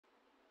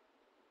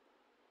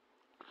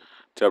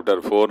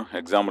Chapter 4,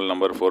 example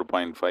number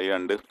 4.5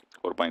 and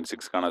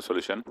 4.6 கான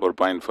solution.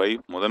 4.5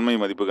 முதன்மை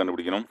மதிப்பு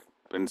கண்டுபிடிக்கணும்.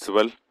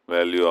 Principal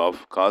value of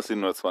cos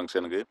inverse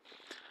ஃபங்க்ஷனுக்கு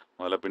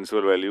முதல்ல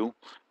பிரின்சிபல் வேல்யூ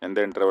எந்த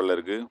இன்டர்வலில்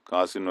இருக்குது,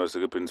 காஸ்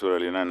இன்வர்ஸுக்கு பிரின்சிபல்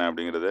வேல்யூனா என்ன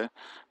அப்படிங்கிறத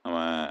நம்ம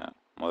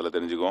முதல்ல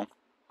தெரிஞ்சுக்குவோம்.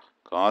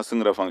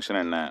 காசுங்கிற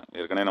ஃபங்க்ஷன் என்ன,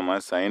 ஏற்கனவே நம்ம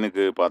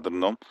சைனுக்கு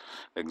பார்த்துருந்தோம்.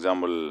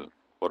 எக்ஸாம்பிள்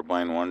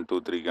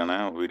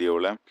 4.123க்கான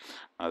வீடியோவில்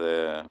அதை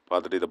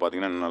பார்த்துட்டு இதை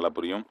பார்த்தீங்கன்னா இன்னும் நல்லா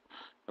புரியும்.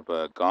 இப்போ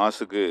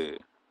காசுக்கு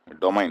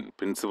டொமைன்,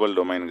 பிரின்சிபல்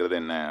டொமைனுங்கிறது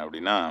என்ன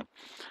அப்படின்னா,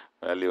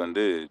 வேல்யூ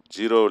வந்து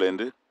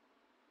 0லேருந்து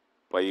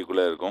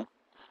பைக்குள்ளே இருக்கும்.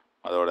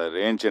 அதோட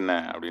ரேஞ்ச் என்ன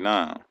அப்படின்னா,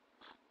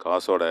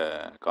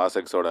 காஸ்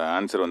எக்ஸோட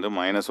ஆன்சர் வந்து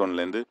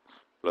 -1லேருந்து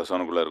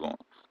 +1க்குள்ளே இருக்கும்.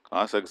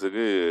 காஸ்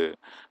எக்ஸுக்கு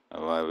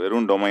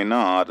வெறும் டொமைன்னா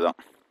ஆர் தான்,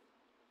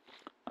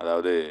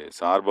 அதாவது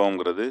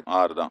சார்பகங்கிறது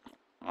ஆர் தான்.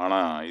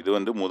 ஆனால் இது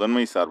வந்து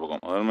முதன்மை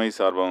சார்பகம். முதன்மை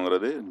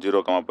சார்பகங்கிறது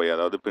 0,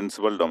 அதாவது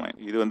பிரின்சிபல் டொமைன்.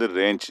 இது வந்து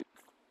ரேஞ்ச்.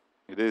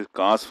 இது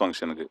காஸ்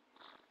ஃபங்க்ஷனுக்கு,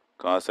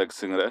 காஸ்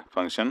எக்ஸுங்கிற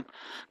ஃபங்க்ஷன்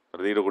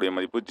பிரதியிடக்கூடிய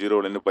மதிப்பு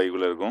 0லேருந்து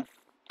பைக்குள்ளே இருக்கும்.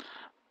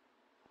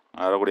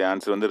 வரக்கூடிய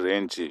ஆன்சர் வந்து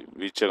ரேஞ்சு,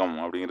 வீச்சகம்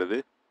அப்படிங்கிறது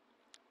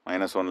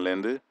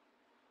 -1லேருந்து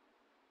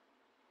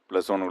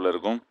 +1க்குள்ளே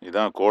இருக்கும்.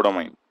 இதுதான்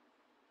கோடொமைன்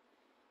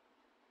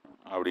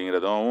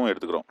அப்படிங்கிறதும்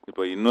எடுத்துக்கிறோம்.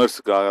 இப்போ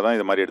இன்வெர்ஸுக்காக தான்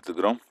இது மாதிரி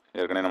எடுத்துக்கிறோம்,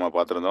 ஏற்கனவே நம்ம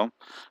பார்த்துருந்தோம்.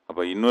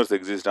 அப்போ இன்வெர்ஸ்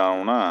எக்ஸிஸ்ட்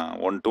ஆகணும்னா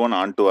 1:1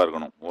 ஆன்-2-ஆக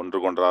இருக்கணும்,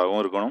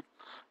 ஒன்றுக்கொன்றாகவும் இருக்கணும்,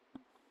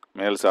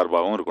 மேல்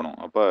சார்பாகவும் இருக்கணும்.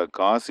 அப்போ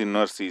காஸ்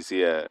இன்வெர்ஸ்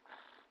ஈஸிய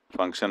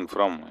ஃபங்க்ஷன்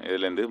ஃப்ரம்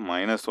இதுலேருந்து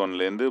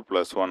 -1லேருந்து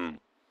 +1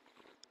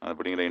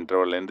 அப்படிங்கிற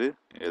இன்டர்வல்லேருந்து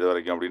எது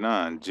வரைக்கும் அப்படின்னா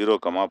 0,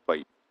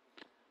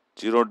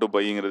 0 to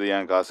πங்கிறது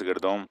ஏன் காசுக்கு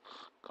எடுத்தோம்,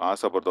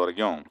 காசை பொறுத்த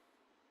வரைக்கும்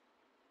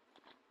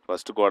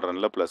first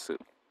குவாட்ரனில் plus,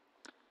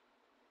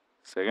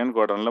 second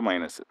குவாட்ரனில்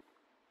minus,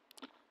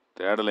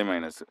 தேர்டில்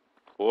minus,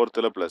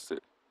 ஃபோர்த்தில் plus.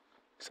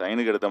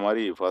 சைனுக்கு எடுத்த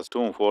மாதிரி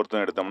ஃபஸ்ட்டும்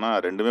ஃபோர்த்தும் எடுத்தோம்னா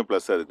ரெண்டுமே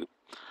ப்ளஸ். அதுக்கு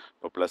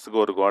இப்போ ப்ளஸுக்கு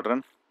ஒரு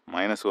குவாட்ரன்,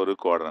 மைனஸ் ஒரு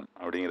குவாட்ரன்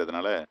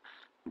அப்படிங்கிறதுனால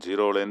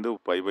 0லேருந்து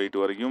π/2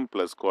 வரைக்கும்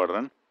ப்ளஸ்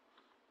குவாட்ரன்,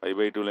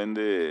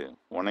 π/2லேருந்து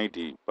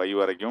 180 π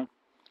வரைக்கும்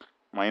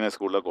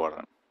மைனஸ்க்கு உள்ள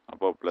குவாட்ரன்.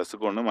 அப்போ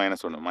ப்ளஸுக்கு ஒன்று,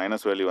 -1,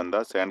 மைனஸ் வேல்யூ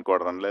வந்தால் செகண்ட்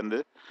குவாட்ரன்லேருந்து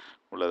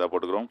உள்ளதாக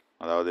போட்டுக்கிறோம்.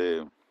 அதாவது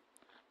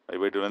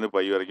π/2லேருந்து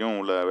π வரைக்கும்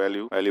உள்ள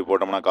வேல்யூ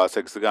போட்டோம்னா காஸ்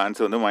எக்ஸுக்கு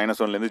ஆன்சர் வந்து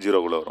 -1லேருந்து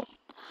 0க்குள்ளே வரும்.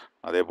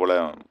 அதே போல்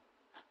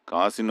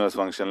காஸ் இன்வர்ஸ்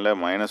ஃபங்க்ஷனில்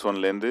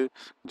 -1லேருந்து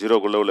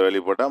 0க்குள்ளே உள்ள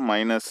வேல்யூ போட்டால்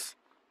மைனஸ்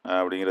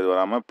அப்படிங்கிறது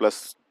வராமல்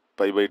ப்ளஸ்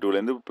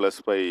π/2லேருந்து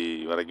 +π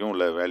வரைக்கும்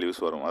உள்ள வேல்யூஸ்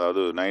வரும்.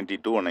 அதாவது 90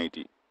 to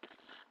 180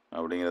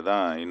 அப்படிங்கிறது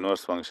தான்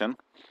இன்வர்ஸ் ஃபங்க்ஷன்.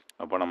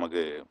 அப்போ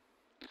நமக்கு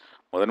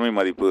முதன்மை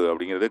மதிப்பு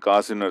அப்படிங்கிறது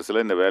காஸ்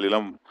இன்வர்ஸில் இந்த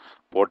வேல்யூலாம்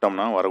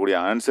போட்டோம்னா வரக்கூடிய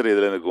ஆன்சர்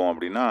எதில் இருக்கும்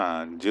அப்படின்னா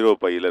 0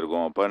 πயில்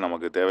இருக்கும். அப்போ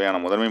நமக்கு தேவையான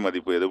முதன்மை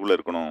மதிப்பு எதுக்குள்ளே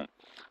இருக்கணும்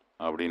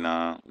அப்படின்னா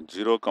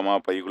 0,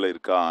 πக்குள்ளே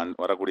இருக்கா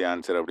வரக்கூடிய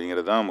ஆன்சர்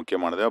அப்படிங்கிறது தான்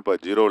முக்கியமானது. அப்போ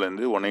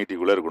 0லேருந்து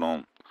 180க்குள்ளே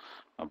இருக்கணும்.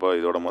 அப்போ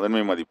இதோட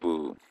முதன்மை மதிப்பு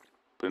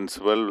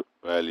பிரின்சிபல்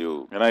வேல்யூ,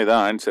 ஏன்னா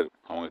இதுதான் ஆன்சர்.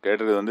 அவங்க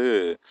கேட்டது வந்து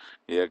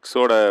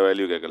எக்ஸோட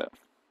வேல்யூ கேட்கல,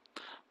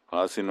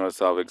 காஸ் இன்வர்ஸ்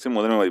ஆஃப் எக்ஸ்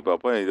முதன்மை மதிப்பு.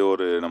 அப்போ இது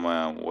ஒரு நம்ம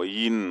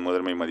ஒய்யின்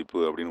முதன்மை மதிப்பு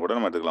அப்படின்னு கூட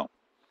நம்ம எடுத்துக்கலாம்.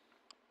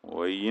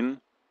 ஒய்யின்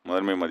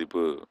முதன்மை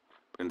மதிப்பு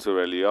பிரின்சிபல்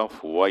வேல்யூ ஆஃப்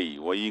ஒய்.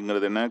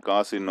 ஒய்ங்கிறது என்ன,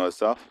 காஸ்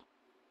இன்வர்ஸ் ஆஃப்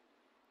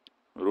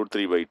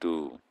 √3/2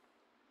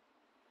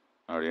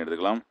 அப்படின்னு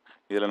எடுத்துக்கலாம்.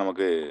 இதில்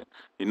நமக்கு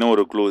இன்னும்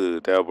ஒரு க்ளூ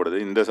தேவைப்படுது.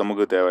 இந்த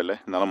சமுக்கு தேவையில்லை,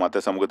 இருந்தாலும்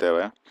மற்ற சமுக்கு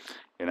தேவை.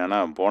 என்னென்னா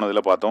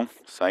போனதில் பார்த்தோம்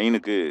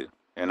சைனுக்கு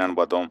என்னென்னு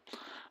பார்த்தோம்.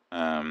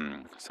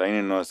 சைன்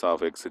இன்வர்ஸ்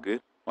ஆஃப் எக்ஸுக்கு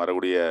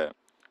வரக்கூடிய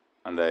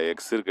அந்த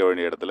எக்ஸ் இருக்க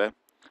வேண்டிய இடத்துல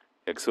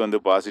எக்ஸ் வந்து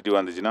பாசிட்டிவாக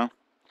இருந்துச்சுன்னா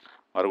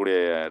வரக்கூடிய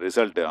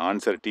ரிசல்ட்டு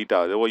ஆன்சர் டீட்டா,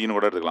 அது ஒய்ன்னு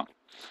கூட எடுத்துக்கலாம்.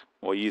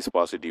 Y is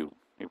positive.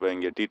 இப்போ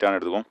இங்கே டீட்டான்னு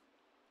எடுத்துக்கோம்,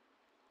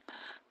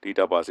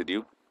 டீட்டா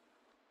பாசிட்டிவ்.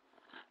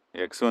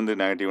 எக்ஸ் வந்து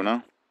நெகட்டிவ்னா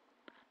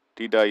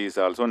டீட்டா இஸ்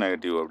ஆல்சோ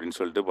நெகட்டிவ் அப்படின்னு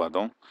சொல்லிட்டு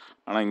பார்த்தோம்.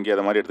 ஆனால் இங்கே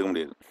அதை மாதிரி எடுத்துக்க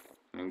முடியாது.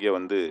 இங்கே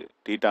வந்து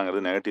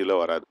டீட்டாங்கிறது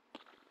நெகட்டிவில் வராது,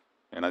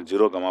 ஏன்னா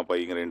 0,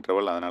 πங்கிற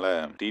இன்டர்வல். அதனால்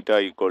theta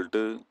equal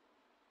to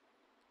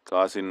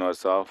cos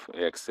inverse of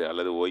X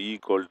அல்லது Y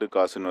equal to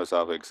cos inverse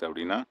of X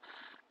அப்படின்னா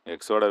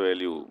எக்ஸோட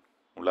வேல்யூ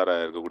உள்ளார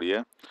இருக்கக்கூடிய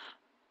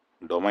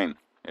டொமைன்,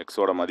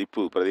 எக்ஸோட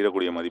மதிப்பு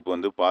பிரதியிடக்கூடிய மதிப்பு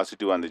வந்து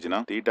பாசிட்டிவாக இருந்துச்சுன்னா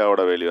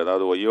டீட்டாவோட வேல்யூ,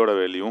 அதாவது ஒய்யோட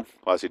வேல்யூவும்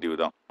பாசிட்டிவ்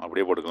தான்.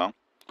 அப்படியே போட்டுக்கலாம்,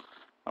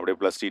 அப்படியே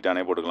ப்ளஸ்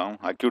டீட்டானே போட்டுக்கலாம்.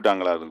 அக்யூட்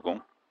ஆங்கிளாக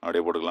இருக்கும்,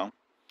 அப்படியே போட்டுக்கலாம்.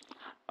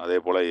 அதே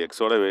போல்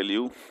எக்ஸோட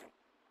வேல்யூ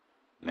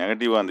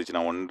நெகட்டிவாக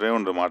இருந்துச்சுன்னா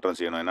ஒன்று மாற்றம்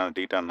செய்யணும். ஏன்னா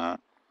டீட்டானா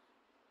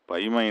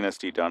π-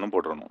 டீட்டான்னு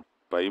போட்டுறணும்.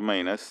 π-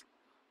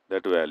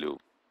 தட் வேல்யூ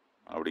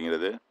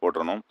அப்படிங்கிறது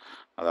போட்டுறணும்.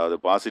 அதாவது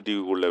பாசிட்டிவ்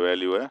உள்ள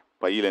வேல்யூவை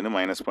பையிலேருந்து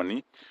மைனஸ் பண்ணி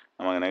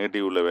நமக்கு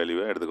நெகட்டிவ் உள்ள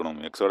வேல்யூவை எடுத்துக்கணும்,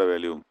 எக்ஸோட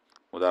வேல்யூ.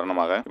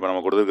 உதாரணமாக இப்போ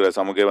நம்ம கொடுத்துருக்கிற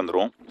சமுக்கே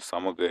வந்துடும்.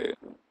 சமுக்கு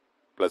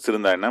ப்ளஸ்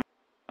இருந்தால் என்ன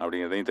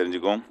அப்படிங்கிறதையும்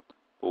தெரிஞ்சுக்கும்.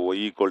 இப்போ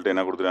ஒய் ஈக்குவல் டு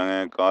என்ன கொடுத்துருக்காங்க,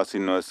 காஸ்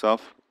இன்வர்ஸ்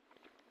ஆஃப்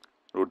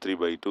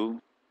 √3/2.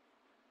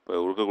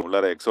 இப்போ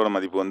உள்ளார எக்ஸோட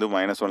மதிப்பு வந்து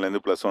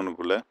 -1லேருந்து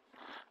 +1க்குள்ளே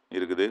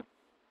இருக்குது.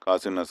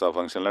 காஸ் இன்வர்ஸ் ஆஃப்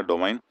ஃபங்க்ஷனில்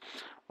டொமைன்.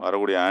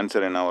 வரக்கூடிய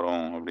ஆன்சர் என்ன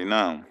வரும்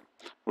அப்படின்னா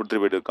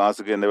 √3/2.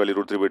 காசுக்கு எந்த வேல்யூ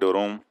 √3/2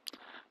 வரும்,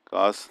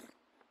 காஸ்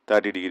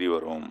 30 டிகிரி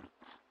வரும்.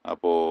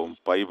 அப்போது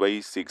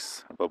π/6.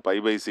 அப்போ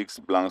π/6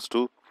 பிலாங்ஸ்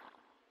டு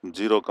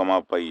 0,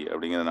 பை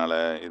அப்படிங்கிறதுனால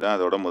இதான்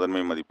அதோட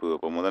முதன்மை மதிப்பு.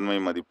 அப்போ முதன்மை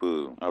மதிப்பு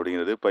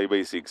அப்படிங்கிறது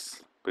π/6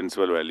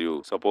 பிரின்சிபல் வேல்யூ.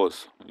 சப்போஸ்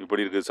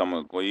இப்படி இருக்குது some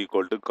y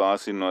 =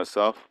 cos inverse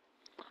of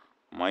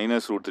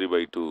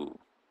 -√3/2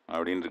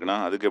 அப்படின்னு இருக்குன்னா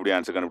அதுக்கு எப்படி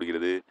ஆன்சர்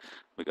கண்டுபிடிக்கிறது?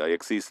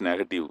 எக்ஸ் இஸ்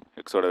நெகட்டிவ்,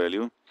 எக்ஸோட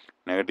வேல்யூ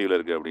நெகட்டிவில்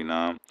இருக்குது அப்படின்னா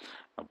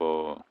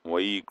அப்போது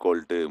y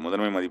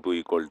முதன்மை மதிப்பு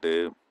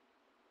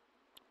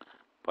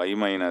π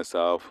minus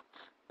of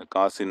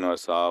cos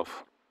inverse of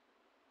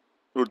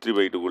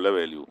 √3/2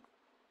 value.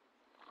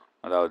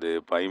 அதாவது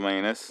π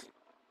மைனஸ்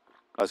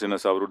காஸ்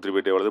இன்வர்ஸ் ஆஃப்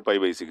 √3/2 எவ்வளவு?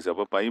 π/6.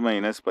 அப்போ π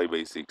மைனஸ்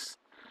π/6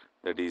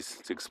 தட் இஸ்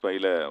 6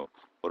 பையில்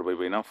ஒரு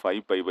பைனா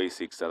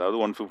 5π/6, அதாவது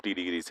 150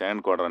 டிகிரி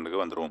செகண்ட்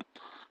குவாட்ரண்ட்டுக்கு வந்துடும்.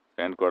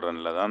 செகண்ட்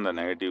குவாட்ரண்ட்டில் தான் அந்த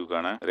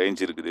நெகட்டிவ்க்கான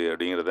ரேஞ்ச் இருக்குது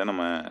அப்படிங்கிறத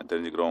நம்ம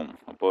தெரிஞ்சுக்கிறோம்.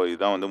 அப்போது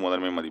இதுதான் வந்து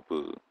முதன்மை மதிப்பு.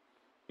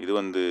 இது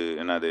வந்து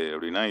என்னது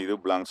அப்படின்னா இது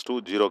பிலாங்ஸ் டு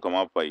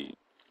 0, பை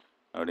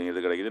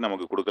அப்படிங்கிறது கிடைக்குது.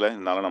 நமக்கு கொடுக்கல,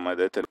 இருந்தாலும் நம்ம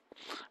இதை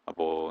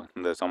அப்போது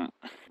இந்த சம்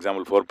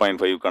எக்ஸாம்பிள்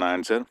 4.5க்கான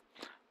ஆன்சர்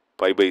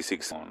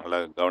π/6. நல்லா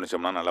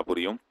கவனிச்சோம்னா நல்லா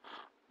புரியும்.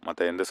 மற்ற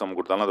எந்த சம்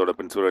கொடுத்தாலும் அதோட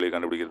பிரின்சிபல் வேல்யூ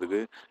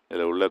கண்டுபிடிக்கிறதுக்கு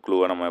இதில் உள்ள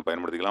க்ளூவை நம்ம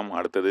பயன்படுத்திக்கலாம்.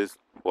 அடுத்தது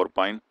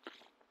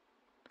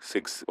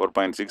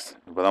 4.6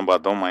 இப்போ தான்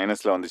பார்த்தோம்.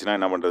 மைனஸில் வந்துச்சுன்னா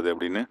என்ன பண்ணுறது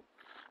அப்படின்னு.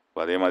 இப்போ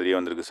அதே மாதிரியே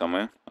வந்திருக்கு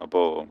சம்மு.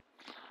 அப்போது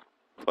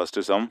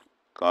first some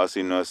cos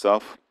inverse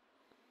of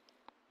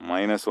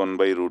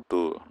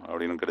 -1/√2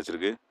 அப்படின்னு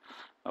கிடச்சிருக்கு.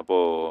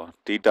 அப்போது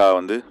டீட்டா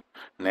வந்து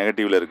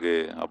நெகட்டிவில்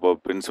இருக்குது. அப்போது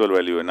பிரின்சிபல்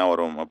வேல்யூ என்ன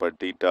வரும்? அப்போ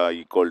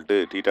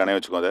டீட்டானே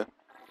வச்சுக்கோ. அதை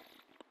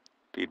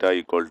theta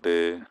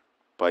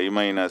π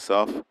minus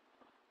of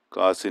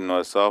cos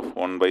inverse of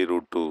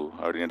 1/√2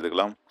 அப்படின்னு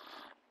எடுத்துக்கலாம்.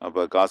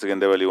 அப்போ காசுக்கு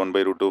எந்த வேல்யூ?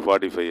 1/√2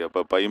 45. அப்போ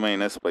π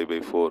மைனஸ்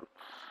π/4.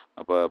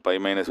 அப்போ π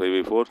மைனஸ்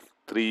π/4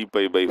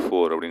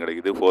 3π/4 அப்படின்னு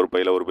கிடைக்குது. 4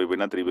 பையில் ஒரு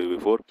பைனா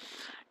 3π/4.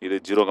 இது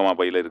 0,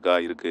 பையில் இருக்கா?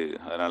 இருக்குது.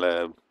 அதனால்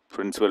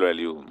பிரின்சிபல்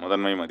வேல்யூ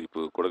முதன்மை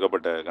மதிப்பு,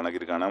 கொடுக்கப்பட்ட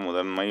கணக்கிற்கான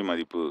முதன்மை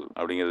மதிப்பு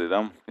அப்படிங்கிறது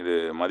தான். இது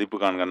மதிப்பு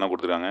காண்கன்னு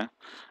கொடுத்துருக்காங்க.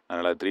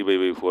 அதனால்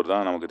 3π/4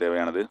 தான் நமக்கு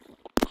தேவையானது.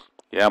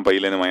 ஏன்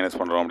பையிலேருந்து மைனஸ்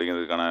பண்ணுறோம்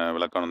அப்படிங்கிறதுக்கான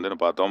விளக்கம் வந்து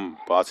பார்த்தோம்.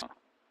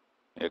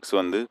 எக்ஸ்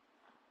வந்து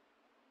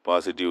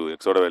பாசிட்டிவ்,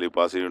 எக்ஸோட வேல்யூ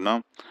பாசிட்டிவ்னா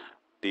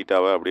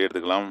டீட்டாவை அப்படியே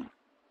எடுத்துக்கலாம்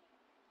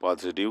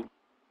பாசிட்டிவ்.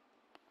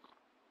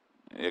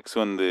 எக்ஸ்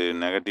வந்து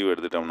நெகட்டிவ்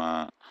எடுத்துட்டோம்னா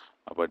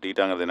அப்போ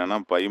டீட்டாங்கிறது என்னென்னா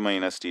π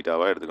மைனஸ்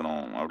டீட்டாவாக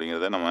எடுத்துக்கணும்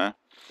அப்படிங்கிறத நம்ம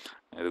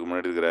இதுக்கு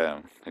முன்னாடி இருக்கிற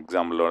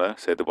எக்ஸாம்பிளோட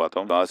சேர்த்து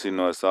பார்த்தோம். Cos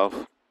inverse of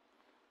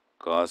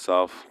cos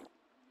of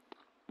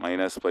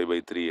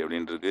 -π/3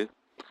 அப்படின்ட்டு இருக்கு.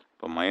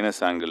 இப்போ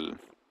மைனஸ் ஆங்கிள்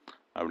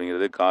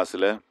அப்படிங்கிறது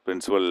காசில்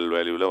பிரின்சிபல்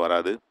வேல்யூவில்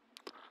வராது.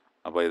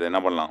 அப்போ இதை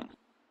என்ன பண்ணலாம்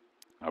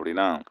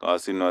அப்படின்னா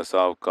காஸ் இன்வர்ஸ்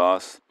ஆஃப்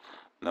காஸ்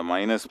இந்த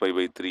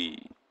 -π/3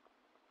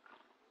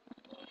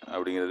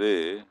 அப்படிங்கிறது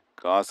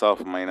காஸ்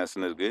ஆஃப்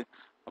மைனஸ்ன்னு இருக்குது.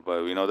 அப்போ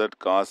we know that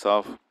cos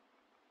of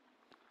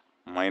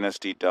minus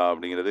theta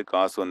அப்படிங்கிறது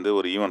காசு வந்து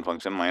ஒரு ஈவன்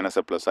ஃபங்க்ஷன்,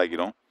 மைனஸை ப்ளஸ்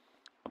ஆக்கிரும்.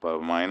 அப்போ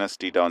மைனஸ்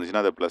டீட்டா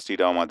வந்துச்சுன்னா அதை ப்ளஸ்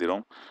டீட்டாவை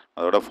மாற்றிடும்.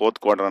 அதோட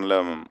ஃபோர்த் குவாட்ரனில்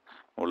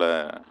உள்ள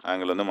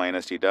ஆங்கிள் வந்து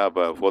மைனஸ் டீட்டா.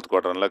 அப்போ ஃபோர்த்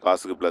குவாட்ரனில்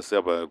காசுக்கு ப்ளஸ்,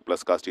 அப்போ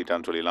ப்ளஸ் காஸ்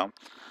டீட்டான்னு சொல்லிடலாம்.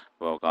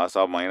 இப்போ காஸ்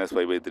ஆஃப்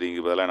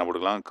 -π/3க்கு பதிலாக என்ன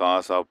போட்டுக்கலாம்?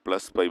 காஸ் ஆஃப்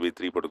ப்ளஸ்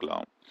π/3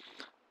 போட்டுக்கலாம்.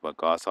 இப்போ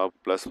காஸ் ஆஃப்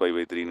ப்ளஸ்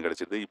π/3ன்னு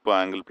கிடச்சிது. இப்போ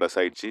ஆங்கிள் ப்ளஸ்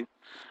ஆகிடுச்சு.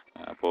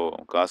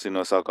 அப்போது cos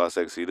inverse of cos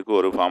X, இதுக்கு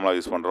ஒரு ஃபார்முலா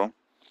யூஸ் பண்ணுறோம்.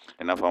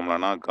 என்ன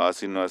ஃபார்முலானா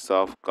cos inverse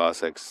of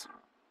cos X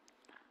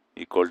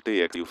 =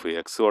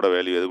 எக்ஸோட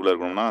வேல்யூ எதுக்குள்ளே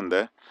இருக்கணும்னா அந்த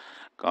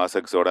காஸ்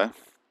எக்ஸோட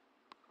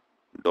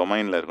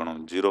டொமைனில் இருக்கணும்.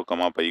 0,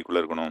 பைக்குள்ளே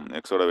இருக்கணும்.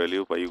 எக்ஸோட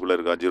வேல்யூ பைக்குள்ளே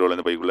இருக்கா?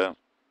 0லேருந்து பைக்குள்ளே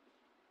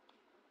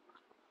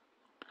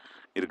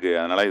இருக்குது.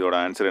 அதனால் இதோட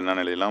ஆன்சர்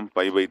என்னென்னு எழுதலாம்?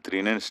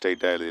 π/3ன்னு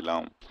ஸ்ட்ரைட்டாக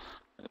எழுதலாம்.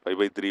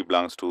 π/3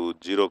 பிலாங்ஸ் டு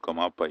 0,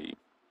 பை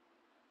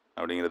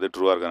அப்படிங்கிறது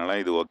ட்ரூவாக இருக்கிறதுனால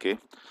இது ஓகே.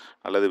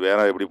 அல்லது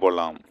வேறு எப்படி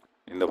போடலாம்?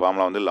 இந்த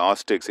ஃபார்முலா வந்து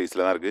லாஸ்ட்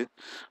எக்ஸசைஸில் தான் இருக்குது.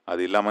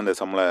 அது இல்லாமல் இந்த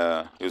சம்மில்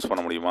யூஸ்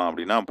பண்ண முடியுமா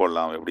அப்படின்னா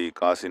போடலாம். எப்படி?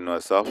 Cos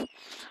inverse of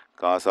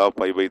cos of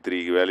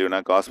π/3க்கு வேல்யூனா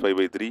cos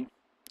π/3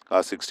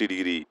 cos 60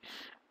 degree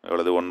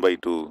எவ்வளவு?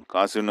 1/2.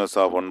 காஸ் இன்வர்ஸ்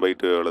ஆஃப்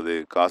 1/2 எவ்வளவு?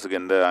 காசுக்கு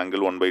எந்த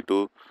ஆங்கிள்? 1/2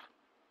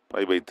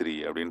 π/3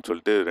 அப்படின்னு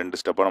சொல்லிட்டு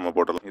 2 ஸ்டெப்பாக நம்ம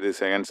போட்டலாம். இது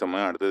செகண்ட்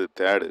சம்மு. அடுத்தது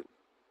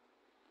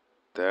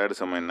தேர்டு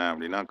சம் என்ன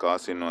அப்படின்னா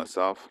cos inverse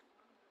of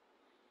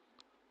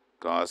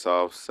cos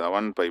of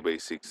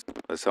 7π/6.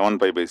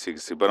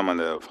 7π/6 இப்போ நம்ம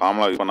இந்த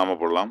ஃபார்முலா யூஸ்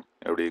பண்ணாமல் போடலாம்.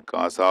 எப்படி?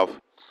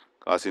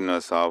 Cos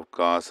inverse of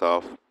cos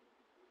of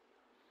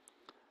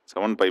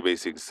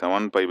 7π/6.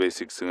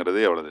 7π/6ங்கிறது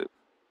எவ்வளவு?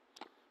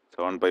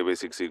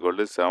 7π/6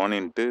 = 7 ×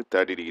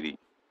 30 டிகிரி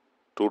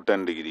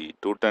 210 டிகிரி.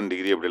 210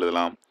 டிகிரி எப்படி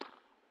எழுதலாம்?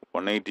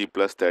 180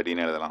 +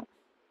 30ன்னு எழுதலாம்.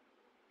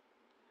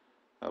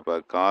 அப்போ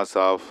காஸ்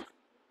ஆஃப்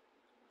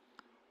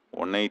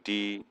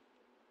 180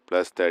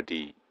 +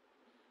 30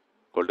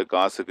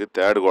 காசுக்கு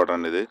தேர்ட்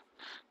குவாட்ரன். இது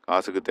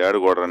காசுக்கு தேர்ட்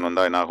குவாட்ரன்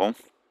வந்தால் என்னாகும்?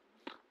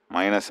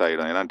 மைனஸ்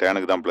ஆகிடும். ஏன்னா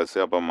டேனுக்கு தான் ப்ளஸ்.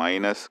 அப்போ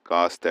மைனஸ்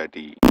காஸ்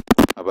 30.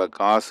 அப்போ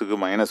காசுக்கு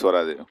மைனஸ்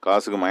வராது.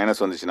 காசுக்கு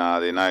மைனஸ் வந்துச்சுன்னா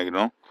அது என்ன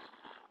ஆகிடும்?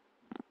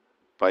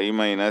 π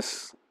மைனஸ்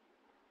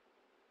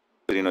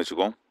 3ன்னு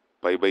வச்சுக்கோம்,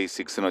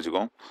 π/6ன்னு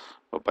வச்சுக்கோம்.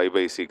 இப்போ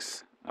π/6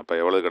 அப்போ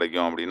எவ்வளோ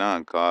கிடைக்கும் அப்படின்னா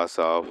காஸ்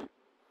ஆஃப்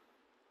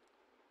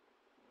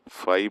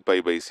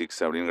 5π/6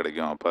 அப்படின்னு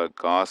கிடைக்கும். அப்போ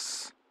காஸ்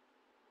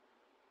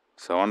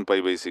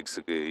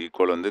 7π/6க்கு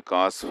ஈக்குவல் வந்து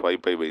cos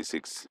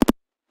 5π/6.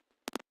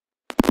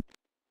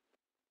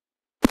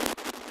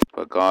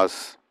 இப்போ cos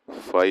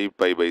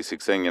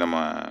 5π/6 இங்கே நம்ம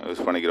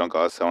யூஸ் பண்ணிக்கிறோம்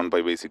cos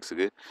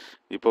 7π/6க்கு.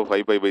 இப்போ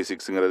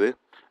 5π/6ங்கிறது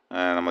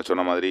நம்ம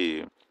சொன்ன மாதிரி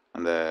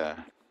அந்த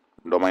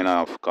டொமைன்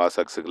ஆஃப் cos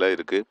xக்குள்ள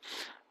இருக்குது.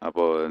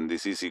 அப்போது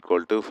this is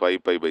equal to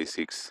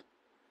 5π/6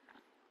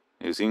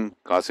 using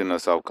cos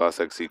inverse of cos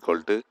x equal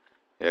to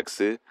x.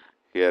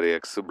 Here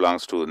x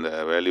belongs to, இந்த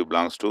வேல்யூ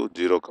belongs to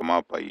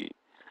 0,π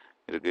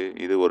இருக்குது.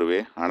 இது ஒரு வே.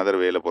 அனதர்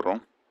வேல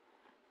போடுறோம்.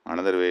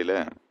 அனதர் வேல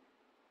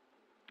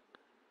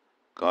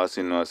cos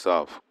inverse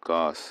of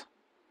cos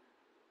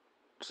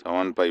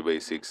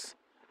 7π/6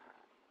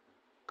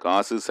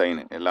 cos sin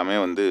எல்லாமே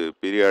வந்து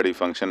பீரியாடிக்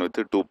ஃபங்க்ஷன்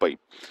வித் 2π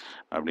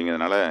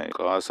அப்படிங்கிறதுனால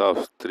cos of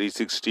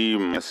 360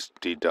 minus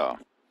theta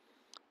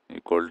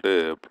equal to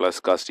plus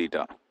cos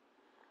theta.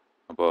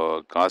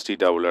 அப்போது cos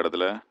theta உள்ள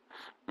இடத்துல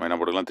என்ன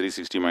போட்டுக்கலாம்,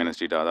 360 minus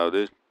theta, அதாவது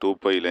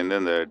 2πலேருந்து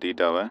அந்த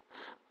தீட்டாவை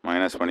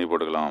மைனஸ் பண்ணி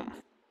போட்டுக்கலாம்.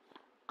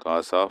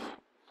 cos of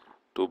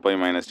 2π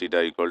minus theta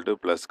equal to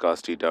plus cos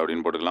theta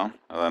அப்படின்னு போட்டுக்கலாம்.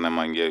 அதான்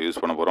நம்ம இங்கே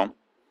யூஸ் பண்ண போகிறோம்.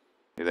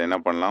 இதை என்ன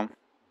பண்ணலாம்,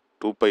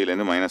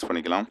 2πலேருந்து மைனஸ்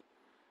பண்ணிக்கலாம்.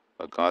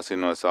 cos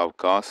inverse of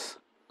cos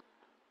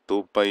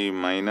 2π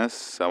minus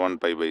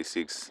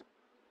 7π/6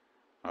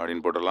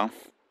 அப்படின்னு போட்டுடலாம்.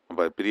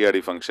 அப்போ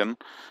பீரியாடிக் ஃபங்க்ஷன்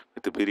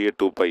வித்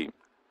பீரியட்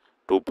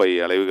 2π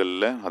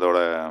அளவுகளில் அதோட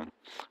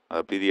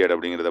பீரியட்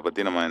அப்படிங்கிறத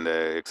பற்றி நம்ம இந்த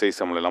எக்ஸசைஸ்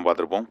சம்மிலெலாம்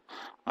பார்த்துருப்போம்.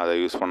 அதை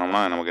யூஸ்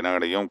பண்ணோம்னா நமக்கு என்ன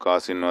கிடைக்கும்,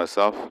 cos inverse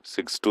of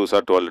 6 2s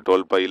are 12,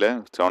 12πயில்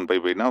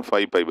 7π/5னா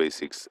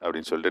 5π/6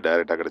 அப்படின்னு சொல்லிட்டு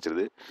டைரெக்டாக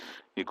கிடச்சிருது.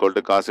 Equal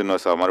to cos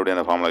inverse of மறுபடியும்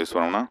அந்த ஃபார்முலா யூஸ்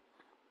பண்ணோம்னா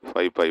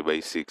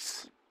 5π/6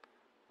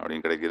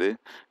 அப்படின்னு கிடைக்குது.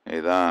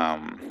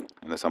 இதுதான்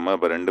இந்த சம்மை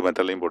இப்போ 2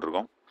 மெத்தட்லையும்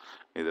போட்டிருக்கோம்.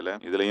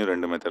 இதுலேயும்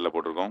 2 மெத்தடில்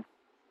போட்டிருக்கோம்.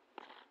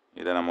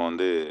 இதை நம்ம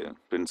வந்து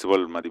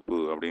பிரின்சிபல் மதிப்பு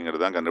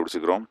அப்படிங்கிறது தான்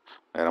கண்டுபிடிச்சிக்கிறோம்.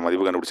 வேறு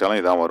மதிப்பு கண்டுபிடிச்சாலும்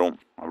இதான் வரும்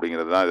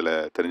அப்படிங்கிறது தான் இதில்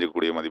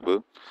தெரிஞ்சிக்கக்கூடிய மதிப்பு.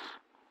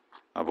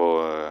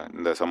 அப்போது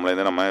இந்த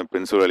சம்லேருந்து நம்ம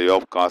principal value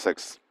of cos x,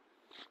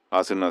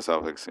 cos inverse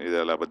of x,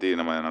 இதெல்லாம் பற்றி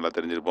நம்ம நல்லா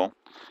தெரிஞ்சிருப்போம்.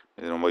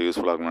 இது ரொம்ப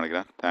யூஸ்ஃபுல்லாக இருக்கும்னு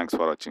நினைக்கிறேன். தேங்க்ஸ்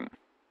ஃபார் வாட்சிங்.